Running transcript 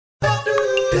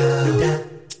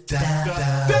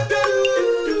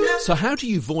So how do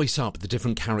you voice up the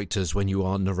different characters when you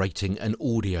are narrating an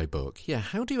audiobook? Yeah,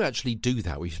 how do you actually do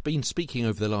that? We've been speaking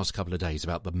over the last couple of days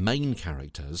about the main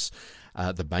characters,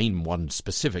 the main one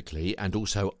specifically, and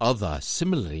also other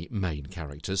similarly main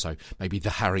characters. So maybe the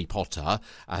Harry Potter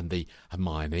and the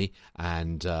Hermione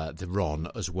and the Ron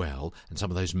as well, and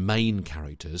some of those main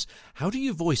characters. How do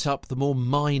you voice up the more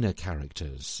minor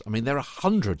characters? I mean, there are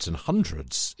hundreds and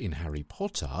hundreds in Harry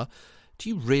Potter. Do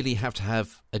you really have to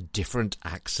have a different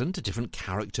accent, a different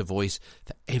character voice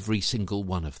for every single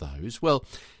one of those? Well,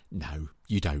 no,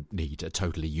 you don't need a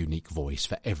totally unique voice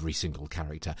for every single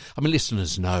character. I mean,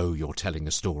 listeners know you're telling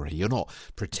a story. You're not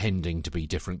pretending to be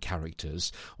different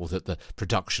characters or that the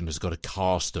production has got a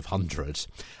cast of hundreds.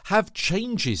 Have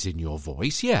changes in your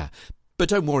voice, yeah, but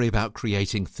don't worry about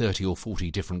creating 30 or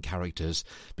 40 different characters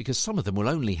because some of them will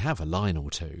only have a line or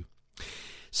two.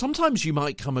 Sometimes you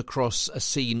might come across a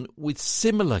scene with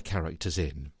similar characters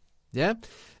in, yeah?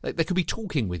 They could be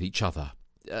talking with each other.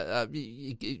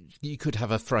 You could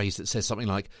have a phrase that says something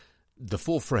like, the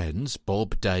four friends,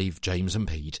 Bob, Dave, James and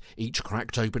Pete, each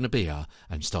cracked open a beer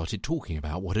and started talking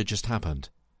about what had just happened.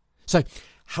 So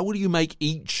how will you make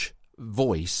each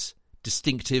voice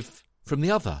distinctive from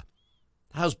the other?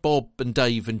 How's Bob and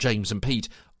Dave and James and Pete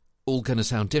all going to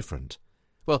sound different?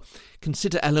 Well,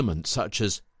 consider elements such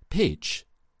as pitch,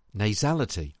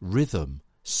 nasality, rhythm,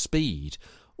 speed,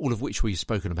 all of which we've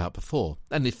spoken about before.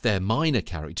 And if they're minor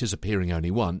characters appearing only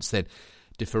once, then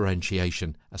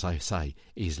differentiation, as I say,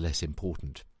 is less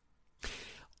important.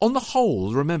 On the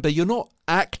whole, remember, you're not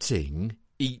acting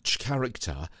each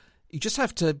character. You just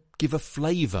have to give a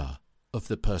flavour of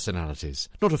the personalities,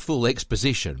 not a full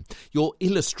exposition. You're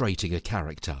illustrating a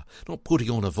character, not putting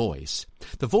on a voice.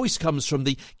 The voice comes from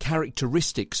the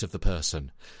characteristics of the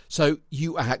person. So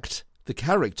you act the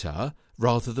character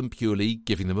rather than purely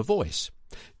giving them a voice.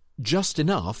 Just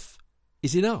enough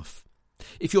is enough.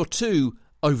 If you're too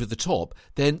over the top,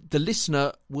 then the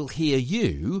listener will hear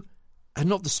you and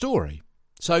not the story.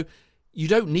 So you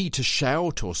don't need to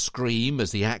shout or scream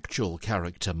as the actual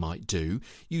character might do.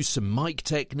 Use some mic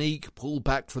technique, pull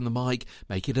back from the mic,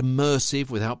 make it immersive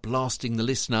without blasting the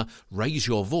listener, raise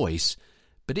your voice.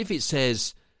 But if it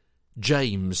says,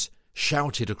 James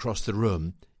shouted across the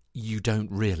room, you don't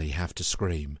really have to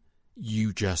scream.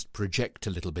 You just project a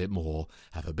little bit more,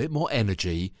 have a bit more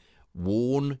energy,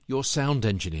 warn your sound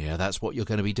engineer that's what you're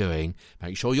going to be doing,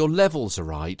 make sure your levels are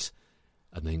right,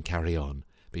 and then carry on.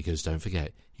 Because don't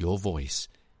forget, your voice,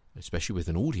 especially with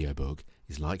an audiobook,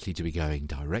 is likely to be going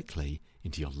directly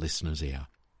into your listener's ear.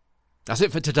 That's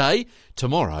it for today.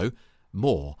 Tomorrow,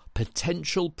 more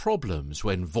potential problems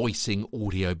when voicing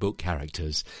audiobook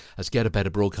characters as Get a Better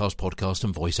Broadcast podcast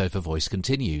and Voice Over Voice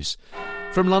continues.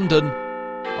 From London,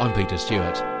 I'm Peter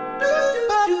Stewart.